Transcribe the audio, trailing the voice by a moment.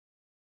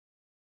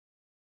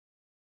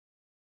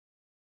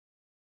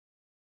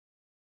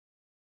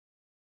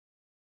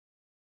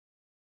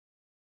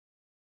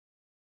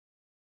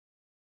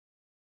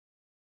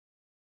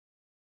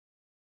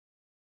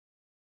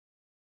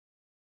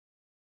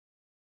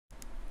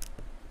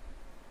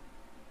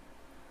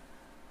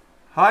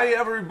Hi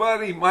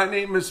everybody, my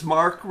name is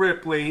Mark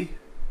Ripley.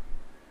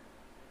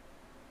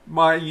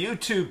 My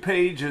YouTube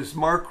page is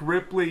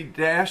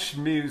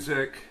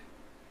MarkRipley-Music.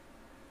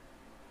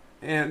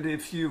 And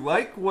if you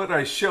like what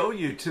I show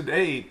you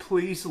today,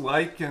 please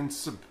like and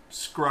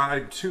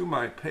subscribe to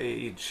my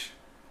page.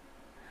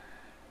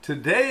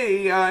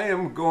 Today I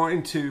am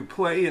going to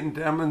play and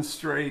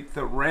demonstrate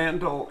the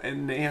Randall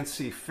and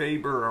Nancy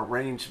Faber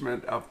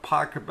arrangement of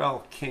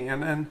Pachelbel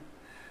Canon.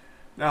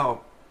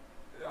 Now,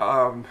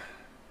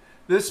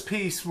 this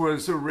piece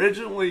was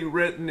originally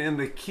written in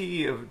the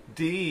key of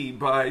D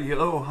by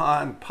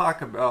Johann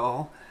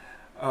Pachelbel,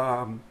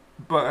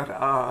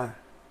 but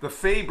the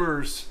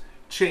Fabers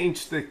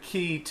changed the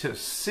key to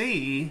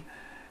C,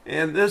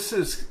 and this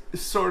is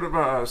sort of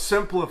a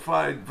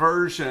simplified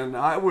version.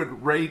 I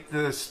would rate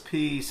this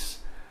piece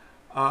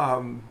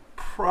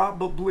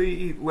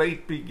probably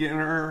late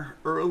beginner,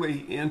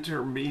 early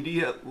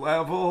intermediate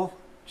level,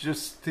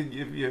 just to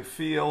give you a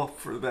feel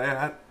for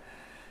that.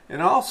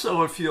 And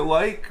also, if you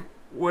like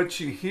what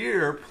you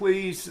hear,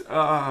 please,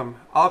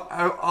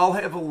 I'll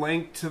have a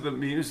link to the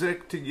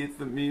music, to get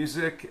the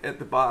music at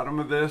the bottom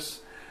of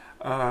this.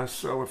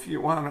 So if you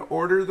want to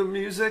order the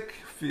music,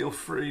 feel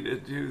free to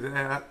do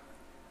that.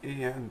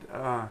 And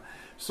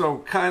so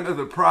kind of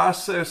the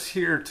process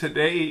here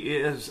today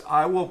is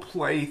I will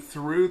play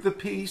through the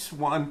piece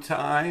one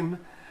time,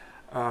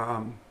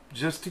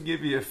 just to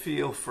give you a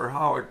feel for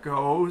how it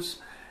goes.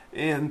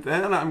 And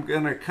then I'm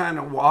going to kind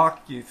of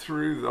walk you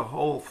through the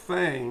whole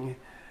thing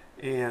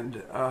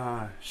and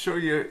show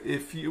you,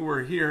 if you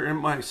were here in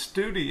my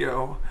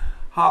studio,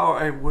 how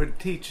I would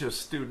teach a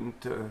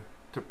student to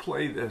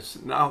play this.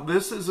 Now,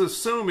 this is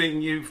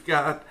assuming you've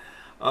got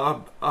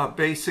a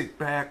basic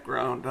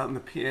background on the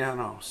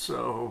piano,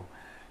 so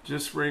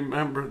just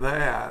remember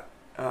that.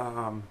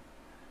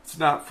 It's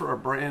not for a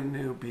brand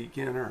new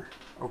beginner,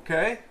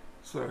 okay?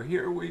 So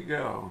here we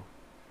go.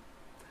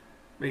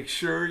 Make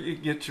sure you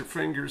get your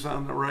fingers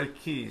on the right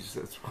keys.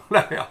 That's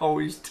what I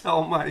always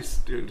tell my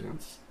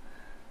students.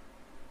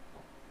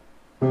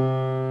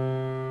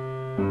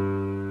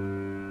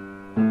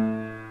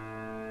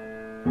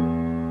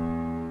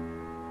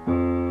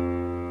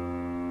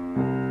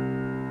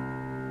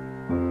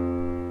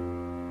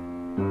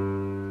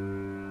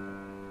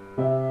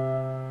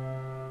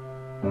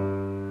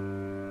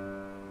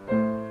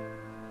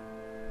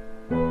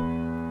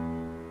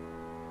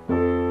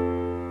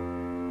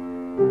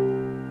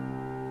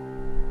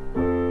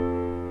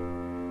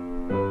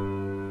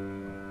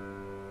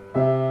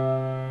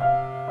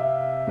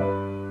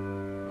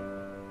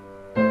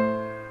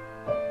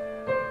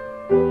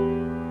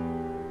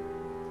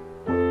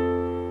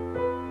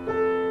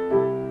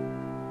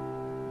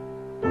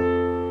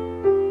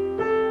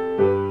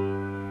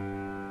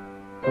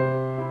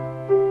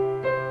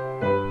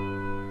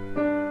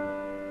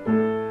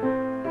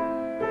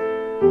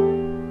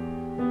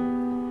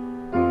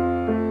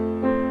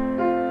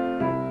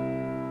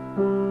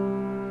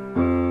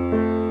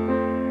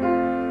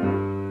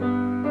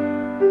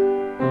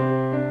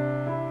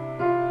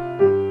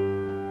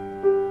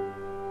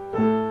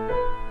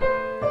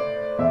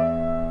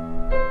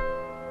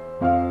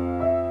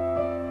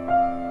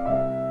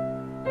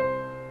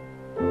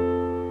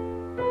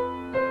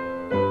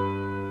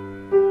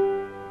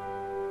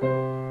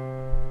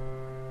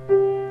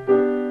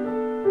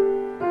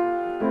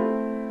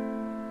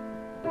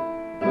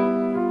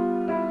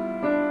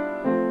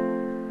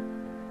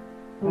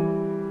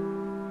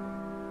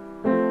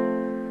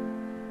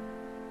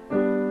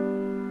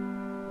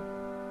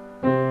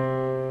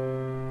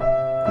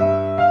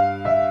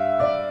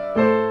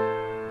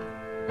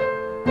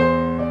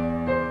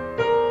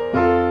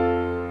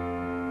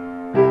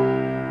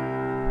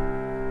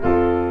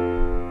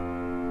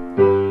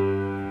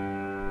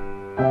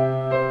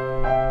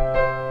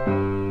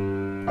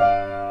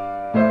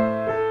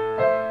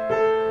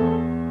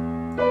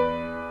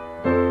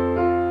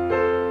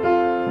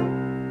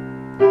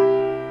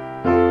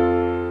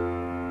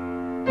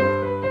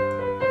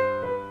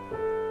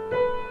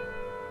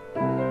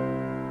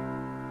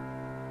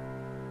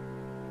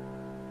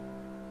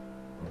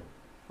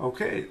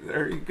 Okay,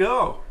 there you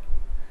go.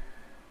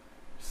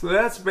 So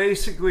that's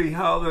basically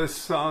how this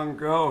song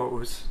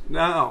goes.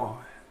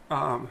 Now,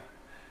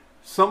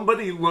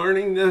 somebody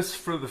learning this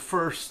for the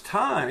first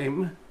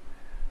time,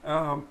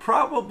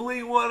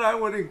 probably what I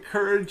would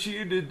encourage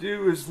you to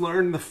do is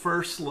learn the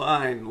first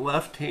line,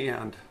 left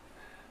hand,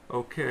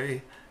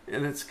 okay?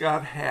 And it's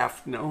got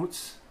half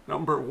notes.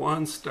 Number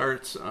one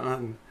starts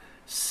on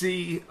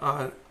C,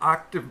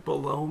 octave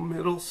below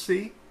middle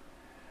C.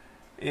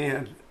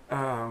 And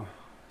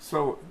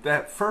so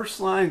that first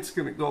line's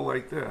going to go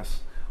like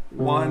this.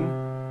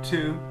 1,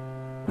 2,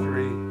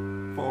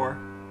 3, 4.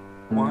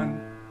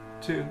 1,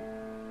 2,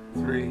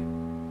 3,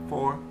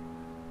 4.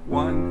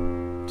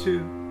 1,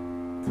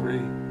 2, 3,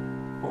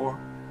 4.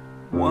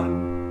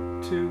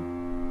 1,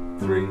 2,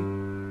 3,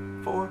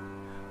 4.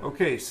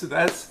 Okay, so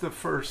that's the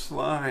first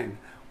line.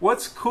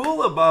 What's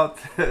cool about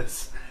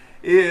this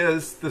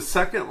is the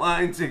second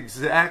line's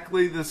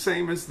exactly the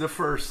same as the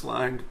first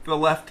line. The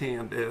left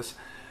hand is.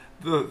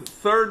 The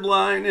third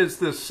line is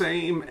the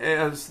same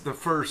as the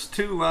first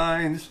two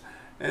lines,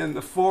 and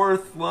the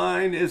fourth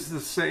line is the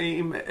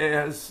same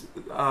as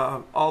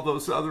all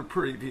those other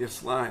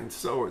previous lines.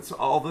 So it's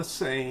all the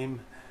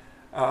same.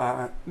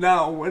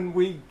 Now, when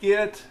we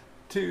get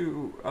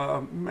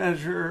to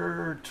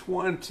measure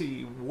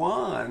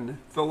 21,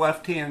 the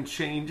left hand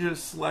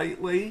changes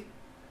slightly,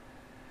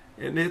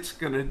 and it's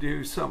going to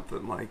do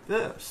something like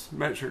this.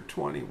 Measure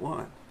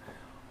 21.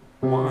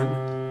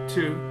 1,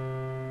 2,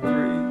 3,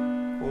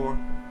 4.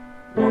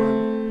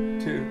 1,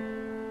 2,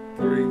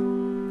 3,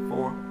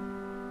 4.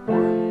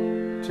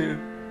 1, 2,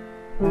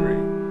 3,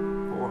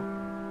 4.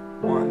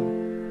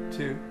 1,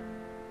 2,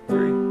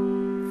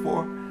 3,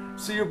 4.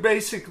 So you're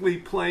basically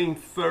playing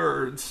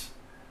thirds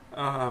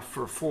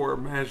for 4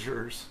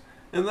 measures.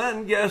 And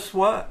then guess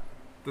what?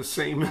 The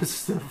same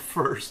as the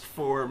first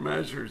 4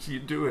 measures. You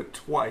do it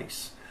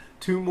twice,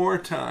 2 more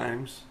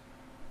times.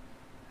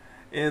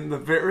 And the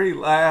very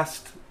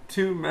last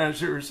 2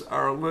 measures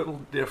are a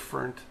little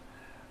different,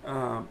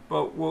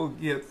 but we'll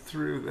get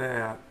through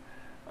that.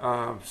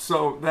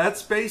 So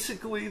that's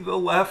basically the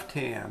left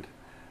hand.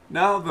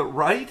 Now the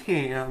right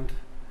hand,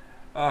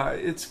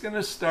 it's going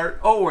to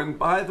start. Oh, and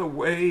by the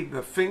way,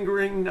 the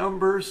fingering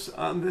numbers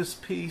on this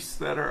piece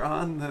that are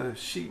on the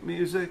sheet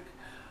music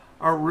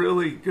are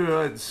really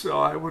good.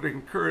 So I would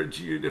encourage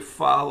you to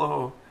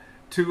follow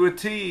to a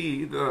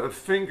T the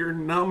finger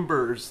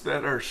numbers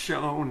that are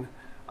shown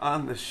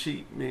on the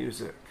sheet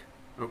music.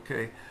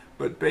 Okay,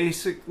 but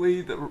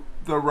basically the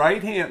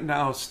right hand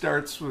now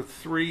starts with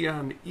 3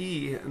 on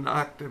E, an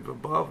octave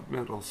above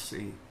middle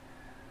C.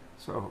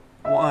 So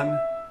 1,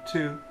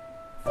 2,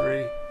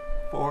 3,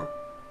 4.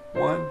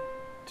 1,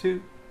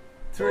 2,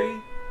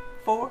 3,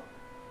 4.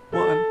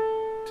 1,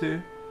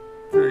 2,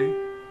 3,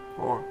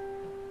 4.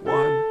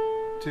 1,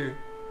 2,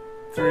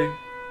 3,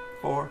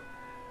 4.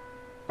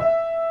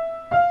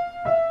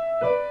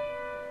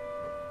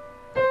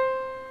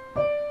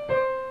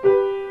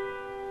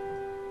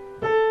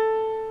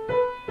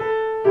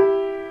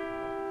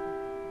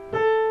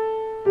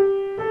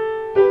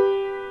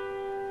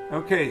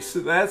 Okay, so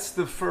that's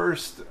the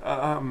first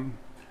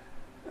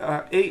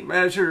 8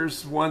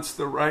 measures once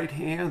the right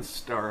hand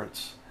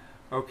starts.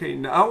 Okay,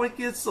 now it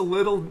gets a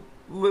little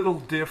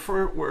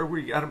different where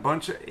we got a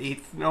bunch of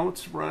eighth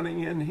notes running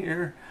in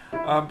here.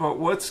 But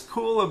what's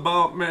cool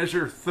about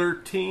measure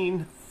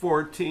 13,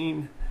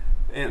 14,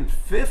 and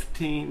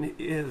 15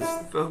 is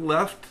the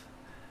left,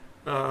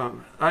 the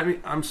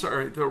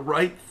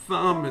right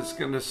thumb is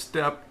going to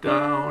step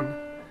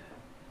down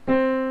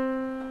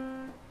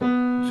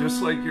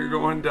just like you're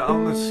going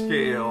down the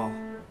scale.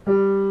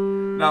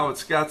 Now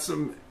it's got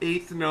some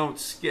eighth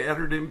notes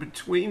scattered in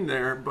between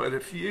there, but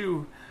if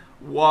you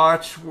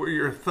watch where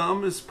your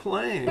thumb is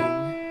playing,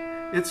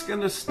 it's going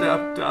to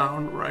step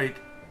down right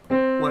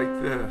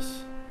like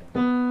this.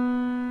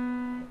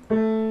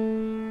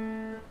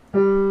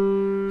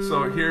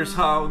 So here's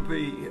how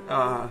the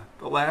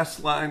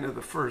last line of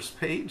the first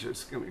page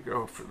is going to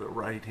go for the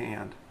right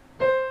hand.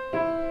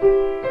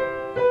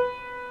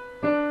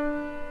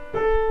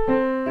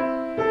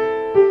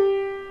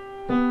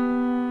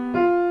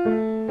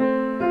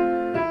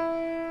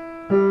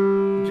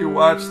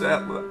 Watch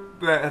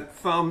that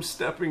thumb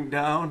stepping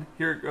down.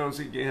 Here it goes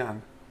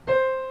again.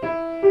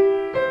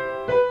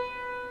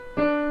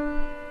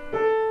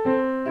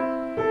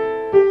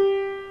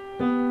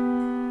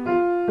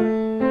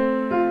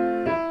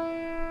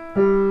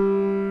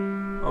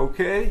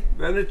 Okay,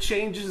 then it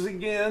changes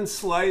again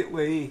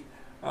slightly.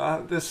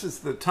 This is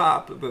the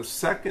top of the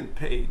second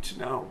page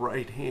now,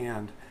 right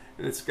hand,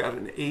 and it's got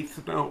an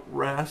eighth note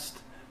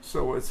rest.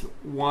 So it's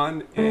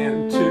 1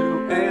 and 2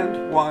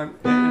 and 1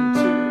 and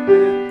 2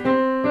 and.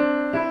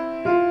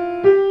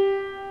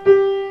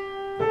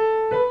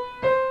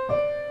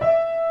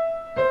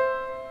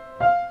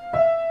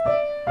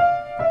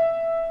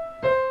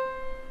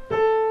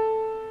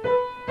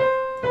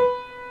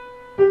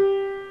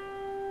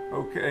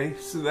 Okay,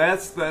 so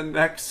that's the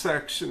next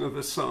section of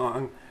the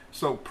song.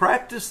 So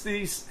practice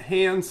these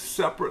hands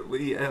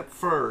separately at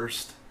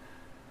first,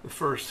 the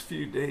first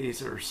few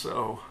days or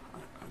so.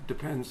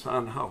 Depends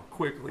on how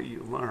quickly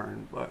you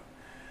learn, but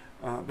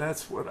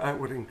that's what I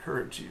would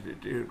encourage you to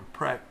do, to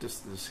practice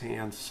this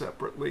hand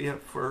separately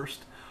at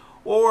first.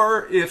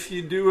 Or if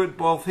you do it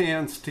both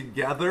hands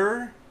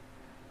together,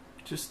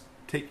 just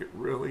take it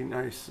really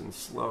nice and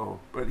slow.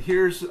 But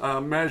here's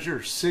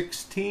measure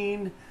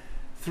 16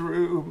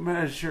 through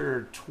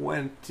measure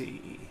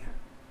 20.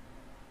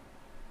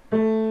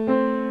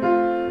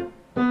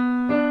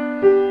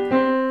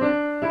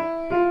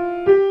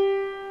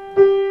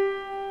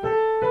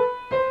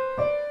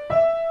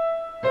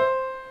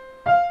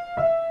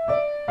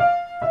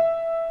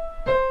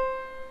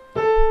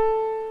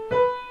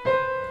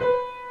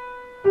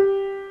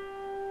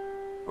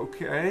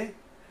 Okay,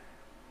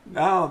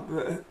 now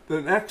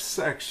the next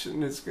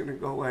section is going to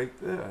go like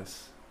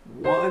this.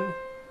 1,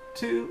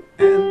 2,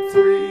 and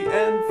 3,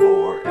 and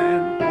 4,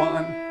 and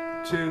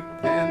 1, 2,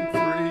 and 3,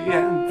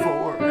 and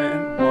 4,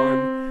 and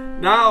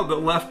 1. Now the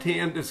left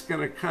hand is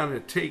going to kind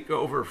of take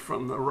over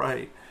from the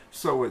right.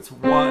 So it's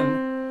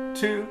 1,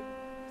 2,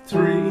 3,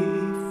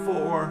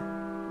 4.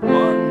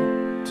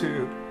 1,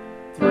 2,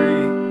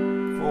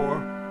 3,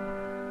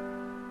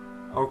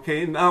 4.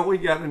 Okay, now we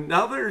got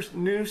another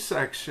new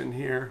section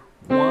here.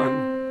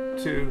 1,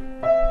 2,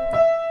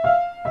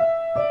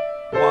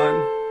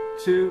 1,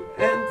 2,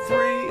 and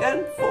 3,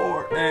 and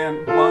 4,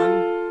 and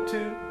 1,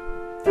 2,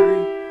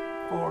 3,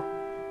 4.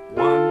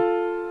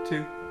 1,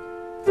 2,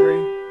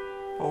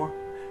 3, 4.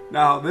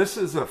 Now this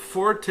is a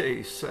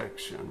forte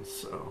section,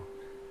 so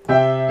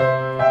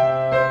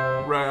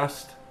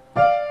rest,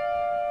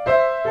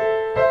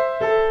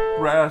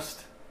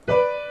 rest,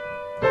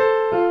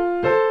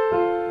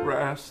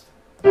 rest.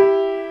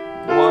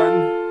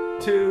 1,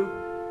 2.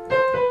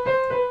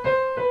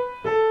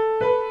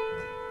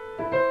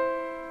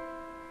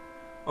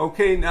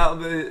 Okay, now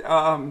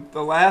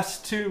the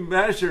last two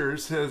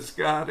measures has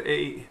got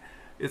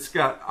it's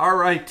got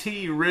RIT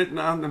written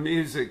on the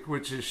music,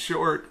 which is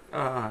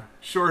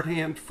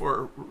shorthand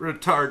for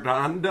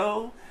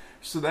retardando.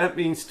 So that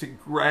means to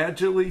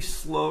gradually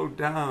slow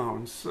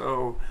down.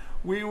 So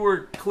we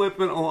were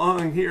clipping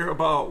along here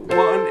about 1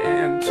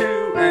 and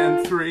 2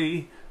 and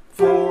 3,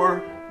 4,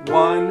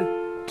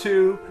 1,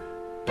 2.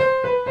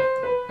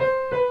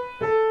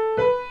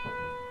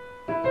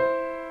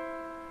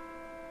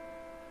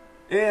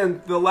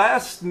 And the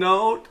last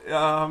note,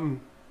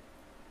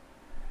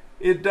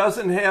 it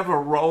doesn't have a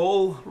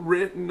roll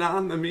written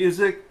on the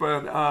music,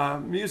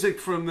 but music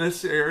from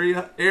this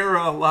era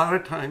a lot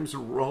of times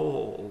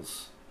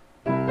rolls.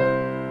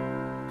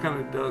 Kind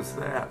of does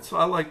that. So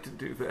I like to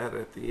do that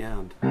at the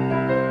end.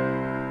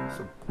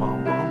 So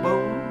boom, boom,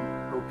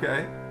 boom.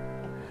 Okay.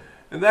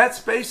 And that's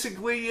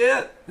basically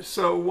it.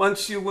 So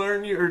once you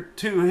learn your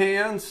two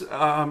hands,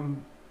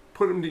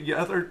 put them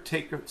together,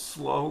 take it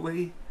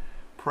slowly.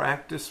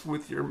 Practice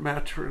with your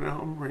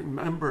metronome.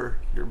 Remember,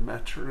 your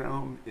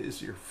metronome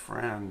is your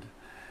friend.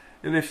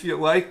 And if you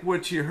like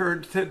what you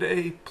heard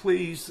today,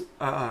 please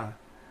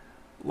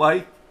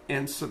like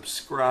and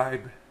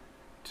subscribe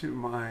to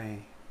my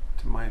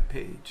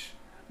page,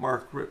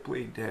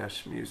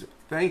 MarkRipley-Music.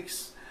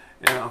 Thanks,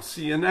 and I'll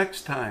see you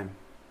next time.